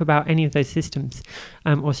know enough about any of those systems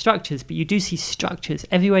or structures, but you do see structures.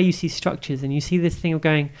 Everywhere you see structures, and you see this thing of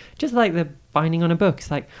going, just like the binding on a book.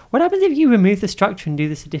 It's like, what happens if you remove the structure and do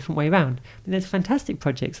this a different way around? I mean, there's fantastic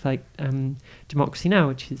projects like Democracy Now!,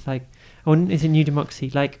 which is like, or is it New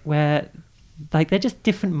Democracy? Like, where like they're just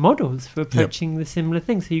different models for approaching the similar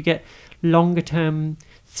thing. So you get longer term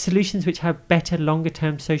solutions which have better longer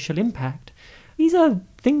term social impact. These are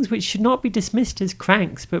things which should not be dismissed as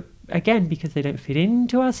cranks, but again, because they don't fit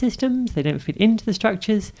into our systems, they don't fit into the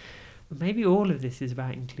structures. Maybe all of this is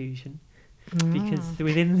about inclusion, because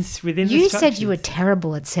within you said you were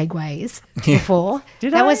terrible at segues before.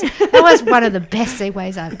 Did that I? That was one of the best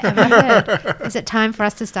segues I've ever heard. Is it time for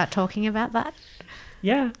us to start talking about that?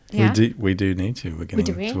 Yeah. We do need to. We're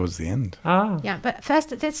getting towards the end. Yeah, but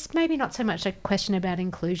first, there's maybe not so much a question about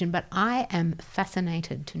inclusion, but I am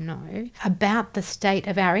fascinated to know about the state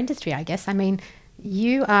of our industry, I guess. I mean,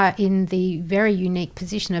 you are in the very unique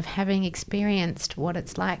position of having experienced what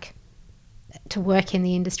it's like to work in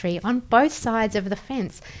the industry on both sides of the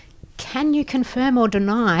fence. can you confirm or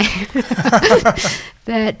deny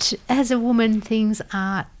that as a woman things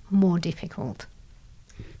are more difficult?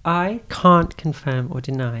 I can't confirm or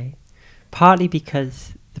deny, partly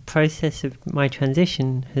because the process of my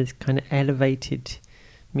transition has kind of elevated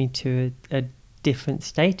me to a different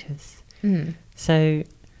status. So,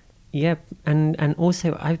 yeah, and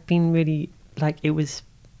also I've been really, like, it's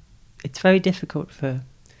very difficult.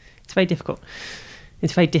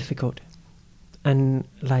 And,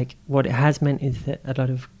 like, what it has meant is that a lot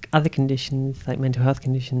of other conditions, like mental health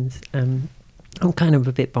conditions, I'm kind of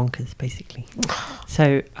a bit bonkers, basically.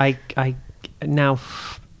 So I now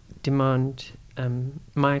demand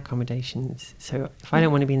my accommodations. So if I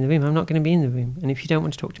don't want to be in the room, I'm not going to be in the room. And if you don't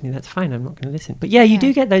want to talk to me, that's fine. I'm not going to listen. But yeah, you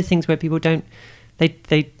do get those things where people don't.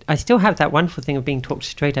 I still have that wonderful thing of being talked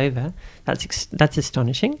straight over. That's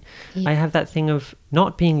astonishing. Yeah. I have that thing of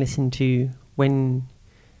not being listened to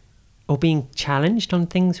or being challenged on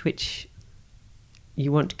things which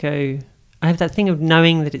you want to go. I have that thing of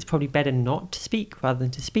knowing that it's probably better not to speak rather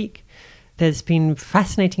than to speak. There's been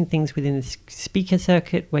fascinating things within the speaker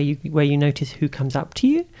circuit where you notice who comes up to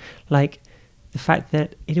you, like the fact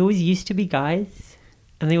that it always used to be guys,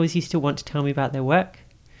 and they always used to want to tell me about their work,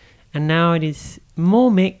 and now it is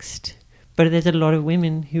more mixed. But there's a lot of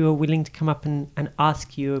women who are willing to come up and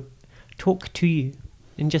ask you, talk to you,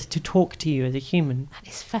 and just to talk to you as a human. That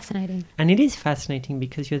is fascinating. And it is fascinating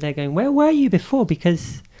because you're there going, where were you before?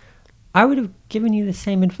 Because I would have given you the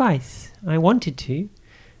same advice. I wanted to.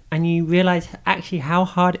 And you realise actually how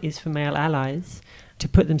hard it is for male allies to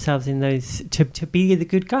put themselves in those, to be the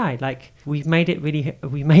good guy. Like, we've made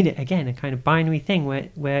it again, a kind of binary thing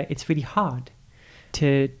where it's really hard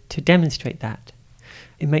to demonstrate that.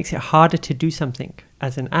 It makes it harder to do something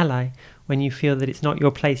as an ally when you feel that it's not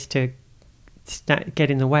your place to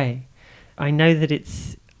get in the way. I know that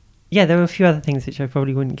there are a few other things which I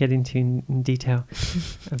probably wouldn't get into in detail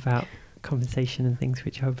about compensation and things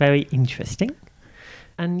which are very interesting.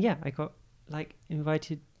 And yeah, I got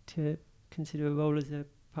invited to consider a role as a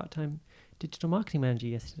part-time digital marketing manager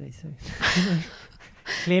yesterday. So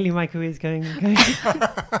clearly my career is going.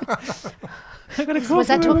 I got a call. Was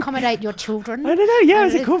that to accommodate your children? I don't know. Yeah, it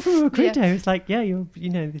was a call from a recruiter. Yeah. It was like, yeah,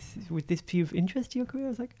 would this be of interest to your career? I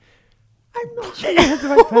was like, I'm not sure you have the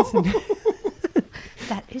right person.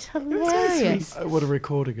 That is hilarious. I want a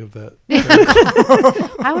recording of that.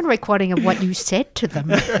 I want a recording of what you said to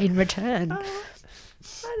them in return.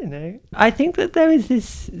 I don't know. I think that there is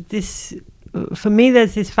this for me,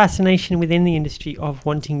 there's this fascination within the industry of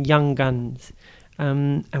wanting young guns,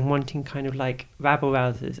 and wanting kind of like rabble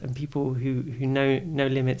rousers and people who know no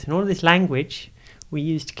limits, and all of this language we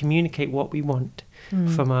use to communicate what we want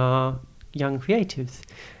from our young creatives.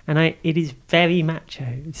 And it is very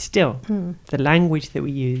macho still, the language that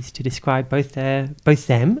we use to describe both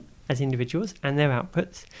them as individuals and their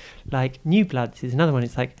outputs. Like New Bloods is another one.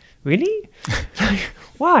 It's like, really?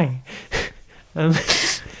 Why?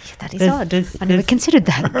 That is odd. I never considered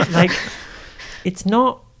that. Like, it's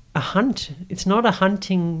not a hunt. It's not a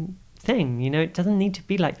hunting thing. It doesn't need to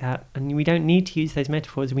be like that. And we don't need to use those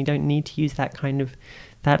metaphors. And we don't need to use that kind of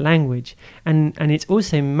that language. And it's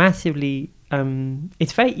also massively.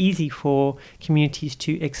 It's very easy for communities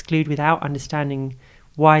to exclude without understanding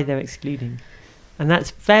why they're excluding. And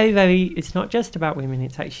that's very, very, it's not just about women,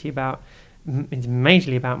 it's actually it's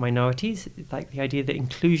majorly about minorities. It's like the idea that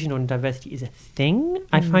inclusion or diversity is a thing,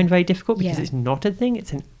 I find very difficult because it's not a thing.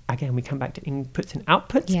 Again, we come back to inputs and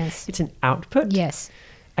outputs. Yes. It's an output. Yes.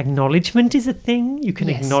 Acknowledgement is a thing. You can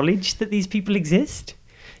acknowledge that these people exist.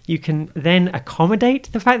 You can then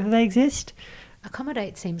accommodate the fact that they exist.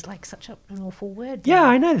 Accommodate seems like such an awful word. Yeah,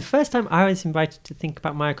 I know. The first time I was invited to think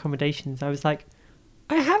about my accommodations, I was like,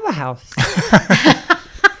 I have a house. I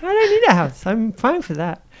don't need a house. I'm fine for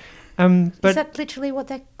that. But is that literally what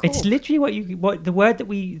they're called? It's literally what the word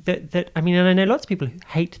that I mean, and I know lots of people who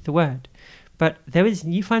hate the word, but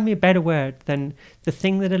you find me a better word than the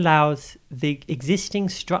thing that allows the existing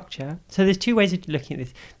structure. So there's two ways of looking at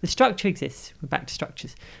this. The structure exists. We're back to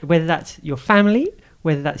structures. Whether that's your family,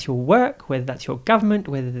 whether that's your work, whether that's your government,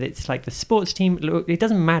 whether it's like the sports team, it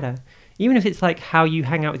doesn't matter. Even if it's like how you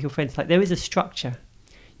hang out with your friends, like there is a structure.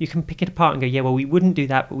 You can pick it apart and go, yeah, well, we wouldn't do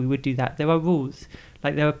that, but we would do that. There are rules,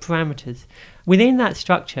 like there are parameters. Within that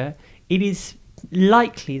structure, it is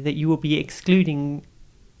likely that you will be excluding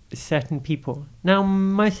certain people. Now,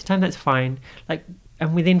 most of the time that's fine.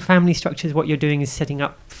 And within family structures, what you're doing is setting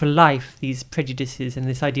up for life these prejudices and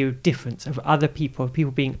this idea of difference, of other people, of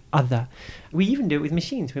people being other. We even do it with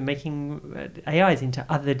machines. We're making AIs into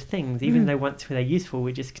othered things, even though once they're useful,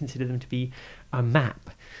 we just consider them to be a map.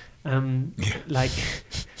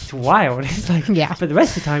 So just wild. It's like, Yeah. but the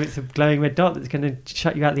rest of the time it's a glowing red dot that's going to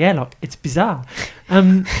shut you out the airlock. It's bizarre.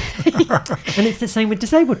 And it's the same with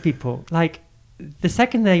disabled people. Like, the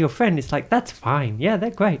second they're your friend, it's like, that's fine. Yeah,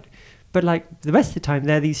 they're great. But like the rest of the time,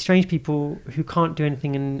 they're these strange people who can't do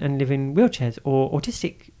anything and live in wheelchairs, or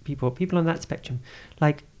autistic people on that spectrum,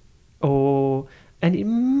 like,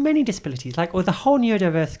 and many disabilities, like, or the whole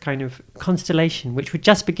neurodiverse kind of constellation, which we're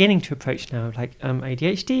just beginning to approach now, like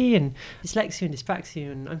ADHD and dyslexia and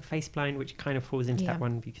dyspraxia, and I'm face blind, which kind of falls into that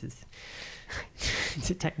one because it's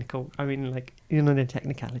a technical, I mean, like, you know, the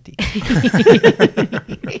technicality.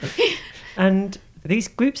 And these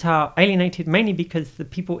groups are alienated mainly because the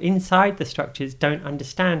people inside the structures don't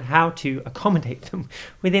understand how to accommodate them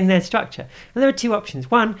within their structure. And there are two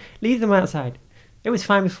options. One, leave them outside. It was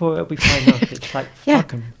fine before, it'll be fine after. It's like, fuck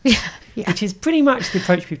them. Yeah. Which is pretty much the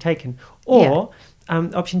approach we've taken. Or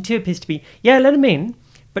option two appears to be, let them in,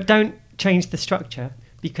 but don't change the structure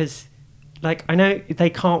because, like, I know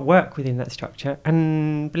they can't work within that structure.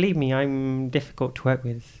 And believe me, I'm difficult to work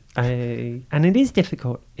with. And it is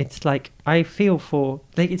difficult. It's like, I feel for,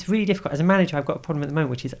 like, it's really difficult. As a manager, I've got a problem at the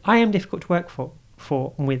moment, which is I am difficult to work for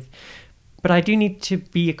and with, but I do need to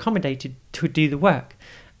be accommodated to do the work.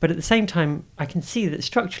 But at the same time, I can see that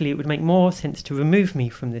structurally it would make more sense to remove me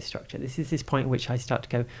from this structure. This is this point at which I start to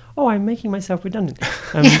go, I'm making myself redundant.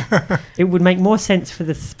 It would make more sense for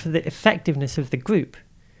the effectiveness of the group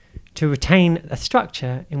to retain a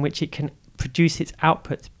structure in which it can produce its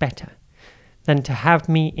outputs better than to have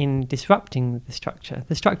me in disrupting the structure.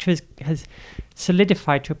 The structure has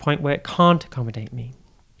solidified to a point where it can't accommodate me.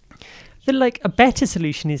 So, like, a better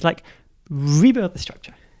solution is, like, rebuild the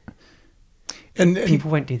structure. And people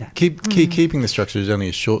won't do that. Keeping the structure is only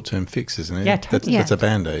a short-term fix, isn't it? Yeah, totally. That's a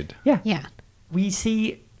Band-Aid. Yeah. We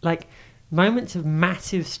see, like, moments of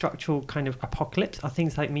massive structural kind of apocalypse are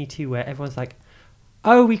things like Me Too, where everyone's like,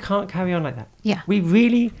 we can't carry on like that. Yeah. We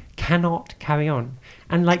really cannot carry on.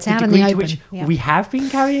 And, like, It's the out in degree the to open. which Yeah. we have been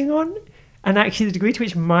carrying on, and actually the degree to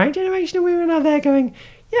which my generation of women are there going,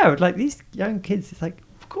 like, these young kids, it's like,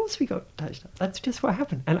 of course we got touched up. That's just what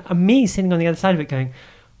happened. And me sitting on the other side of it going,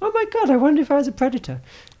 oh my God, I wonder if I was a predator.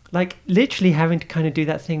 Like, literally having to kind of do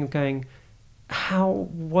that thing of going, how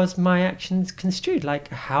was my actions construed? Like,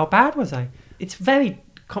 how bad was I? It's very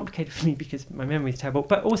complicated for me because my memory is terrible.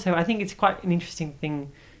 But also, I think it's quite an interesting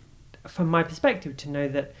thing from my perspective to know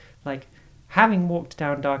that, like, having walked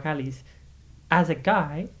down dark alleys as a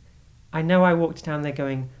guy, I know I walked down there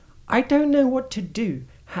going, I don't know what to do.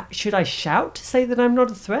 Should I shout to say that I'm not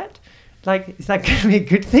a threat? Like, is that going to be a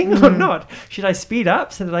good thing or not? Should I speed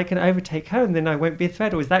up so that I can overtake her and then I won't be a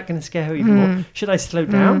threat? Or is that going to scare her even more? Should I slow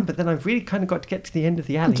down? But then I've really kind of got to get to the end of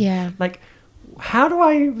the alley. Yeah. Like, how do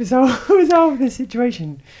I resolve this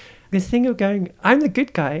situation? This thing of going, I'm the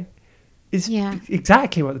good guy is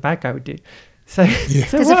exactly what the bad guy would do. So,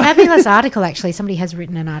 There's a fabulous article, actually. Somebody has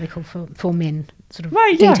written an article for men, sort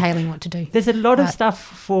of detailing what to do. There's a lot of stuff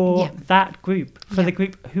for that group, for the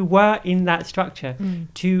group who were in that structure,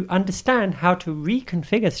 to understand how to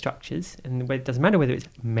reconfigure structures. And it doesn't matter whether it's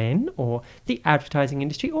men or the advertising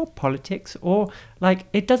industry or politics or, like,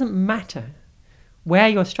 it doesn't matter where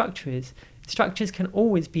your structure is. Structures can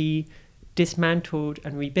always be dismantled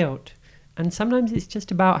and rebuilt. And sometimes it's just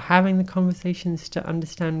about having the conversations to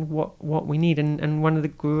understand what we need. And one of the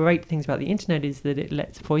great things about the internet is that it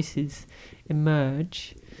lets voices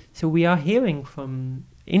emerge. So we are hearing from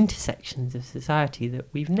intersections of society that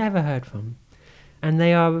we've never heard from. And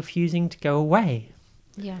they are refusing to go away.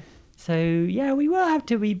 Yeah. So, we will have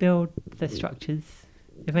to rebuild the structures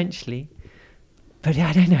eventually. But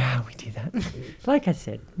I don't know how we do that. Like I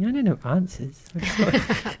said, I don't know answers. We've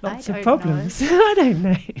got lots of problems. I don't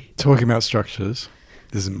know. Talking about structures,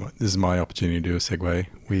 this is my opportunity to do a segue.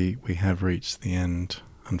 We have reached the end,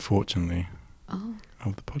 unfortunately,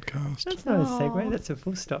 of the podcast. That's not a segue. That's a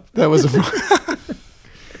full stop. That was a.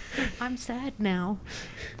 I'm sad now.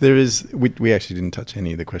 There is. We actually didn't touch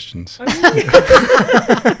any of the questions. Oh, really?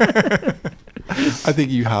 I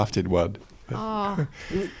think you half did one. Oh.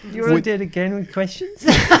 You want to do it again with questions?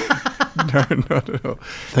 No, not at all.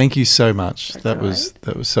 Thank you so much. That's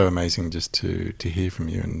That was so amazing just to hear from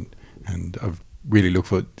you, and I've really looked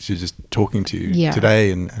forward to just talking to you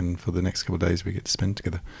today and for the next couple of days we get to spend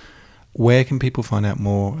together. Where can people find out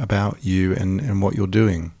more about you and what you're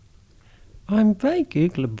doing? I'm very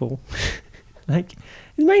Googleable. Like,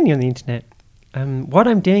 it's mainly on the internet. What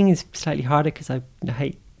I'm doing is slightly harder because I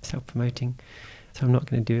hate self-promoting. So I'm not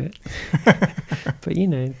going to do it. But,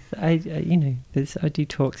 I do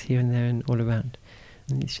talks here and there and all around.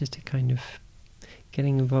 And it's just a kind of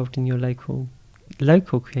getting involved in your local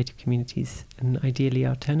local creative communities, and ideally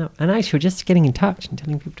I'll turn up. And actually, just getting in touch and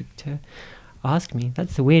telling people to ask me.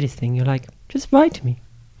 That's the weirdest thing. You're like, just write to me.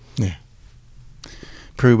 Yeah.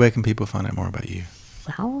 Prue, where can people find out more about you?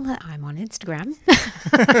 Well, I'm on Instagram.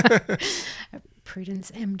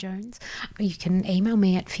 Prudence M. Jones. You can email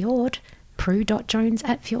me at Fjord,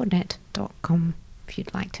 prue.jones@fjordnet.com if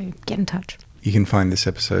you'd like to get in touch. You can find this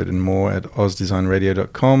episode and more at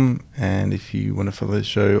ozdesignradio.com. And if you want to follow the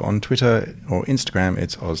show on Twitter or Instagram,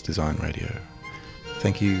 it's Oz Design Radio.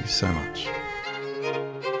 Thank you so much.